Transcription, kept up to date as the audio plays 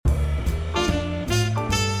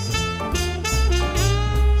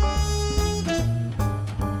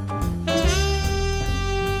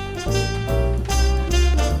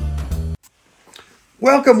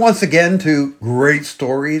Welcome once again to Great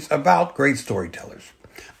Stories about Great Storytellers.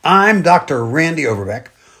 I'm Dr. Randy Overbeck,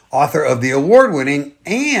 author of the award-winning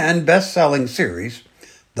and best-selling series,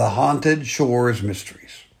 The Haunted Shores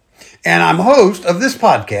Mysteries. And I'm host of this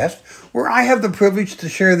podcast where I have the privilege to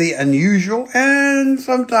share the unusual and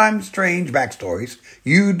sometimes strange backstories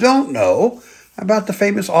you don't know about the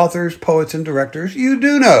famous authors, poets, and directors you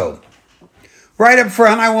do know. Right up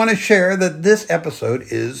front, I want to share that this episode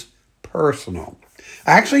is personal.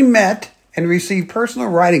 I actually met and received personal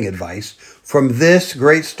writing advice from this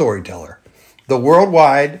great storyteller, the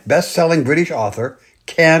worldwide best-selling British author,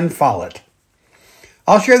 Ken Follett.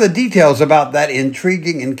 I'll share the details about that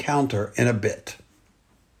intriguing encounter in a bit.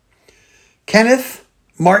 Kenneth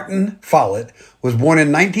Martin Follett was born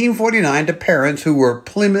in 1949 to parents who were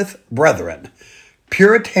Plymouth Brethren,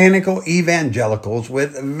 puritanical evangelicals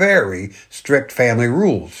with very strict family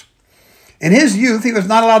rules. In his youth, he was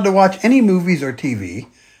not allowed to watch any movies or TV,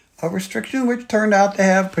 a restriction which turned out to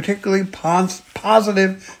have particularly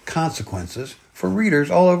positive consequences for readers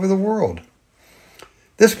all over the world.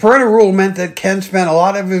 This parental rule meant that Ken spent a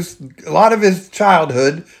lot of his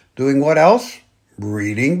childhood doing what else?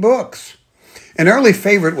 Reading books. An early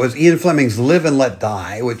favorite was Ian Fleming's Live and Let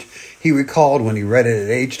Die, which he recalled when he read it at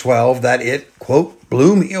age 12 that it, quote,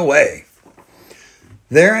 blew me away.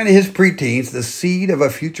 There in his preteens, the seed of a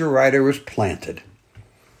future writer was planted.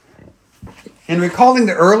 In recalling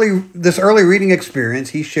this early reading experience,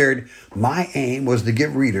 he shared, "My aim was to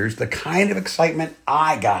give readers the kind of excitement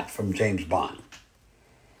I got from James Bond."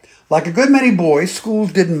 Like a good many boys,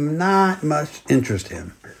 schools did not much interest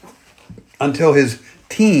him until his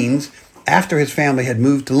teens, after his family had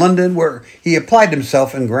moved to London, where he applied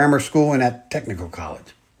himself in grammar school and at technical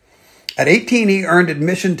college. At 18, he earned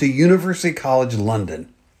admission to University College London.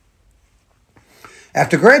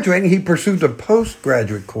 After graduating, he pursued a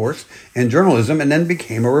postgraduate course in journalism and then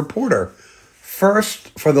became a reporter,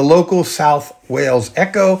 first for the local South Wales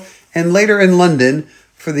Echo and later in London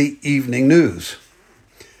for the Evening News.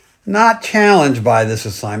 Not challenged by this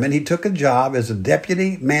assignment, he took a job as a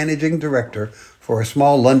deputy managing director for a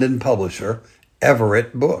small London publisher,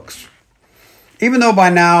 Everett Books. Even though by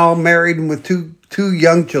now married and with two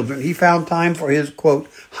young children, he found time for his, quote,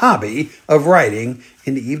 hobby of writing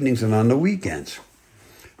in the evenings and on the weekends.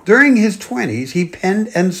 During his 20s, he penned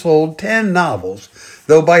and sold 10 novels,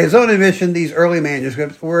 though by his own admission, these early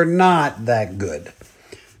manuscripts were not that good.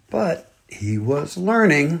 But he was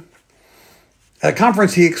learning. At a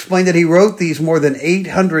conference, he explained that he wrote these more than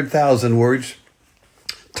 800,000 words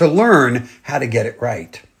to learn how to get it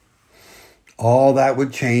right. All that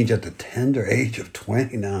would change at the tender age of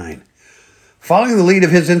 29. Following the lead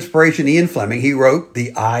of his inspiration, Ian Fleming, he wrote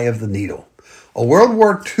The Eye of the Needle, a World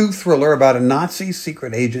War II thriller about a Nazi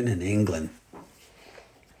secret agent in England.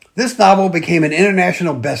 This novel became an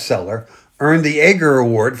international bestseller, earned the Edgar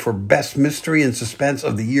Award for Best Mystery and Suspense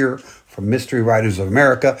of the Year from Mystery Writers of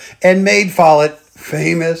America, and made Follett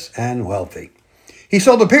famous and wealthy. He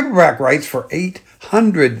sold the paperback rights for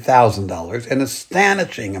 $800,000, an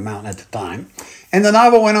astonishing amount at the time, and the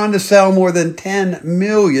novel went on to sell more than 10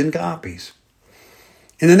 million copies.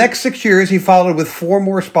 In the next 6 years, he followed with 4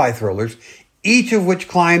 more spy thrillers, each of which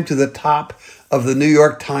climbed to the top of the New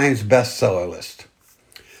York Times bestseller list.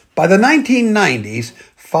 By the 1990s,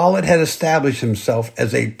 Follett had established himself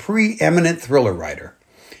as a preeminent thriller writer,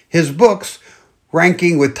 his books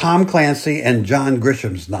ranking with Tom Clancy and John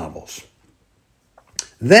Grisham's novels.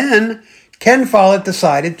 Then, Ken Follett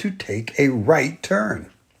decided to take a right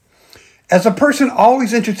turn. As a person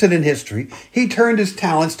always interested in history, he turned his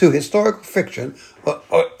talents to historical fiction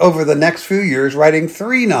over the next few years, writing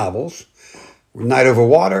 3 novels, Night Over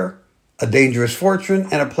Water, A Dangerous Fortune,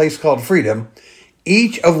 and A Place Called Freedom,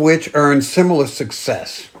 each of which earned similar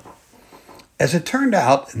success. As it turned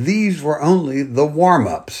out, these were only the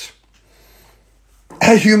warm-ups.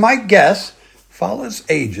 As you might guess, Follett's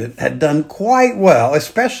agent had done quite well,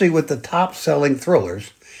 especially with the top-selling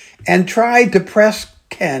thrillers, and tried to press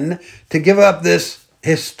Ken to give up this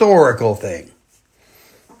historical thing.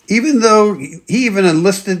 Even though he even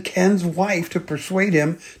enlisted Ken's wife to persuade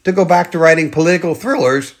him to go back to writing political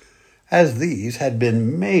thrillers, as these had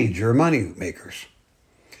been major money makers.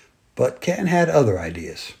 But Ken had other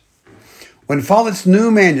ideas. When Follett's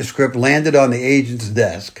new manuscript landed on the agent's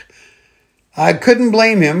desk, I couldn't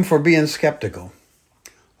blame him for being skeptical.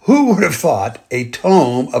 Who would have thought a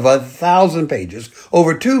tome of 1,000 pages,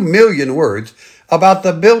 over 2 million words, about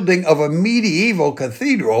the building of a medieval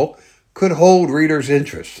cathedral could hold readers'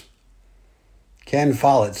 interest? Ken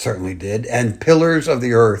Follett certainly did, and Pillars of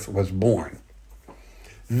the Earth was born.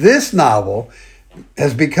 This novel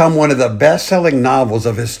has become one of the best-selling novels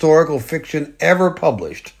of historical fiction ever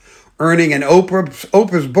published, earning an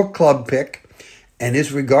Oprah's Book Club pick, and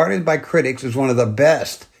is regarded by critics as one of the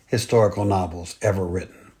best historical novels ever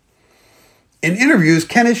written. In interviews,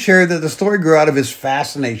 Ken has shared that the story grew out of his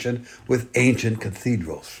fascination with ancient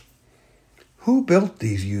cathedrals. Who built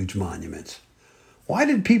these huge monuments? Why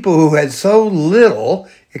did people who had so little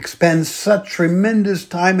expend such tremendous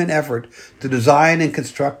time and effort to design and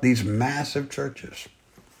construct these massive churches?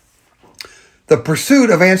 The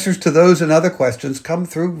pursuit of answers to those and other questions come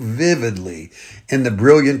through vividly in the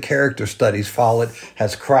brilliant character studies Follett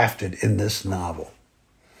has crafted in this novel.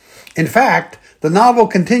 In fact, the novel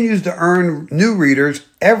continues to earn new readers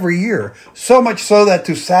every year, so much so that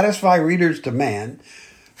to satisfy readers' demand,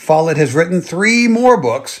 Follett has written 3 more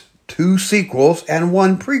books, 2 sequels, and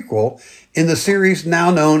 1 prequel in the series now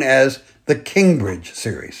known as the Kingbridge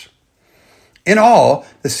series. In all,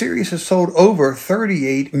 the series has sold over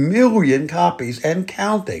 38 million copies and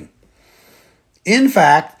counting. In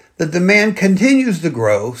fact, the demand continues to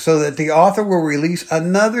grow so that the author will release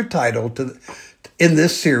another title in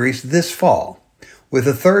this series this fall, with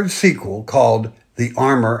a 3rd sequel called The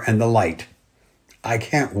Armor and the Light. I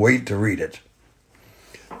can't wait to read it.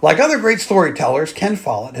 Like other great storytellers, Ken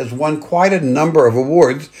Follett has won quite a number of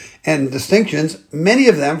awards and distinctions, many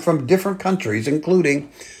of them from different countries,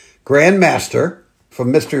 including Grand Master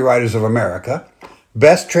from Mystery Writers of America,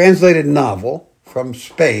 Best Translated Novel from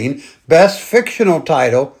Spain, Best Fictional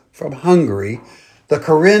Title from Hungary, the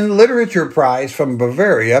Corinne Literature Prize from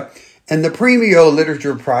Bavaria, and the Premio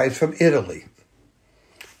Literature Prize from Italy.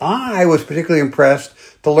 I was particularly impressed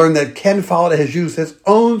to learn that Ken Follett has used his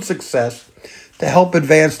own success to help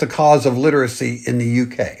advance the cause of literacy in the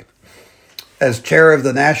UK. As chair of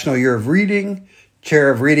the National Year of Reading, chair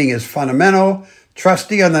of Reading is Fundamental,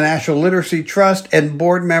 trustee on the National Literacy Trust, and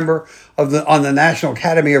board member on the National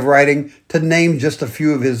Academy of Writing, to name just a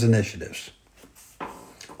few of his initiatives.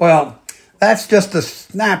 Well, that's just a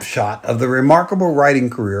snapshot of the remarkable writing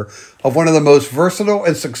career of one of the most versatile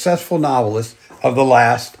and successful novelists of the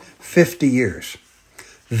last 50 years.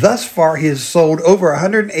 Thus far, he has sold over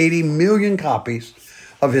 180 million copies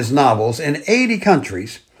of his novels in 80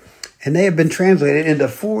 countries, and they have been translated into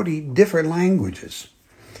 40 different languages.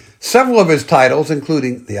 Several of his titles,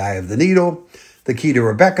 including The Eye of the Needle, The Key to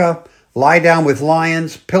Rebecca, Lie Down with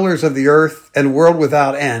Lions, Pillars of the Earth, and World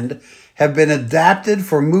Without End, have been adapted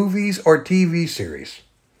for movies or TV series.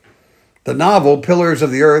 The novel Pillars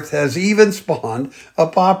of the Earth has even spawned a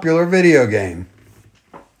popular video game.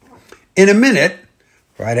 In a minute,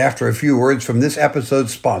 right after a few words from this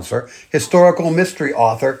episode's sponsor, historical mystery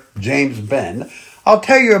author James Benn, I'll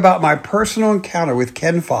tell you about my personal encounter with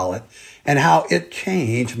Ken Follett and how it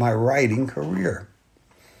changed my writing career.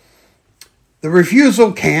 The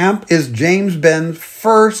Refusal Camp is James Benn's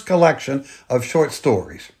first collection of short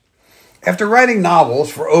stories. After writing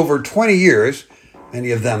novels for over 20 years,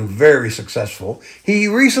 many of them very successful, he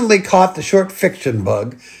recently caught the short fiction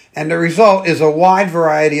bug, and the result is a wide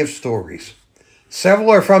variety of stories.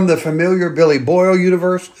 Several are from the familiar Billy Boyle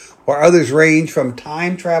universe, while others range from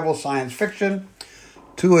time travel science fiction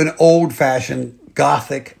to an old-fashioned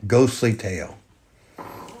gothic ghostly tale.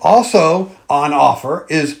 Also on offer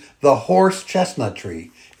is The Horse Chestnut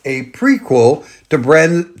Tree, a prequel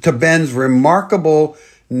to Ben's remarkable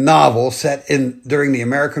novel set during the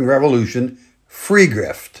American Revolution, Free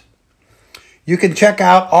Grift. You can check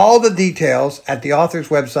out all the details at the author's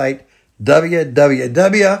website,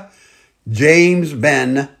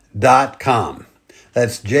 www.jamesbenn.com.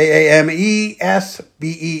 That's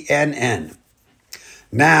JAMESBENN.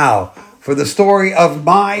 Now, for the story of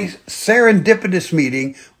my serendipitous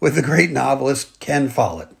meeting with the great novelist Ken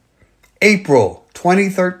Follett. April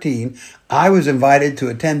 2013, I was invited to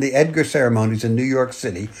attend the Edgar ceremonies in New York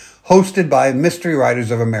City, hosted by Mystery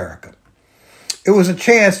Writers of America. It was a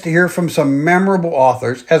chance to hear from some memorable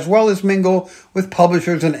authors, as well as mingle with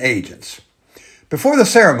publishers and agents. Before the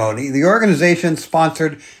ceremony, the organization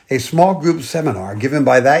sponsored a small group seminar given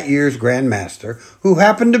by that year's Grand Master, who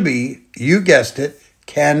happened to be, you guessed it,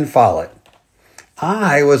 Ken Follett.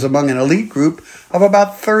 I was among an elite group of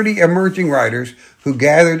about 30 emerging writers who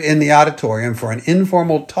gathered in the auditorium for an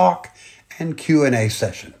informal talk and Q&A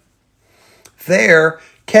session. There,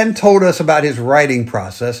 Ken told us about his writing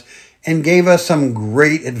process and gave us some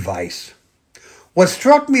great advice. What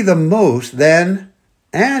struck me the most then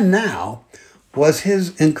and now was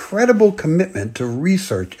his incredible commitment to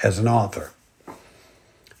research as an author.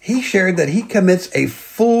 He shared that he commits a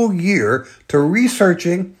full year to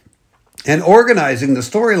researching and organizing the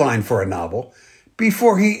storyline for a novel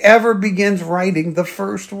before he ever begins writing the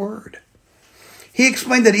first word. He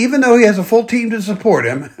explained that even though he has a full team to support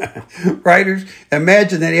him, writers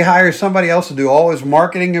imagine that he hires somebody else to do all his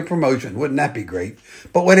marketing and promotion. Wouldn't that be great?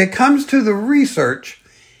 But when it comes to the research,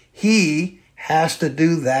 he has to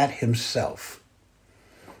do that himself.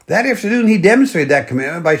 That afternoon, he demonstrated that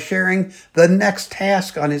commitment by sharing the next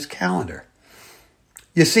task on his calendar.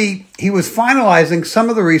 You see, he was finalizing some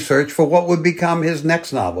of the research for what would become his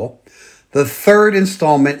next novel, the third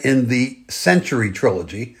installment in the Century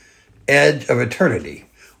trilogy, Edge of Eternity,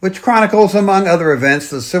 which chronicles, among other events,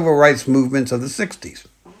 the civil rights movements of the 60s.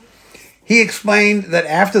 He explained that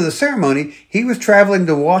after the ceremony, he was traveling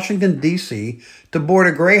to Washington, D.C. to board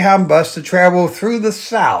a Greyhound bus to travel through the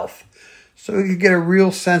South so he could get a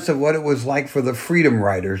real sense of what it was like for the freedom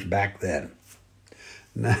riders back then.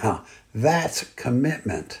 Now, that's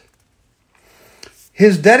commitment.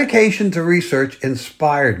 His dedication to research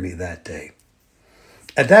inspired me that day.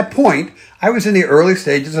 At that point, I was in the early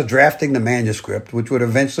stages of drafting the manuscript, which would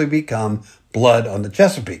eventually become Blood on the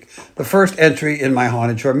Chesapeake, the first entry in my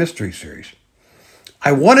Haunted Shore Mystery series.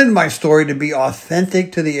 I wanted my story to be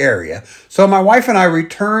authentic to the area, so my wife and I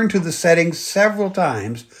returned to the setting several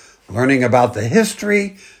times, learning about the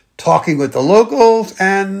history, talking with the locals,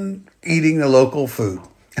 and eating the local food.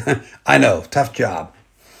 I know, tough job.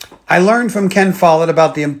 I learned from Ken Follett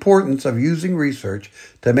about the importance of using research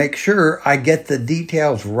to make sure I get the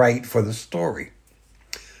details right for the story.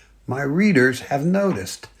 My readers have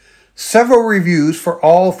noticed. Several reviews for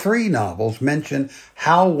all three novels mention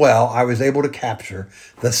how well I was able to capture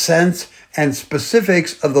the sense and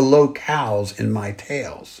specifics of the locales in my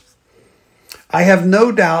tales. I have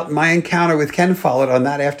no doubt my encounter with Ken Follett on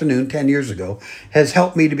that afternoon 10 years ago has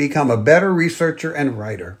helped me to become a better researcher and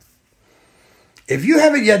writer. If you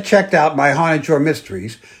haven't yet checked out my Haunted Shore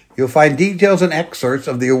Mysteries, you'll find details and excerpts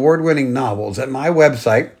of the award-winning novels at my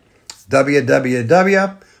website,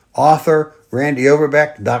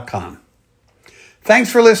 www.authorrandyoverbeck.com.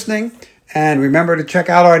 Thanks for listening, and remember to check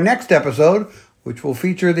out our next episode, which will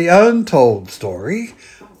feature the untold story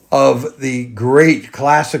of the great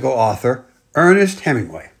classical author, Ernest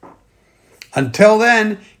Hemingway. Until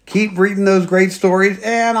then, keep reading those great stories,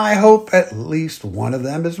 and I hope at least one of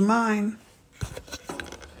them is mine.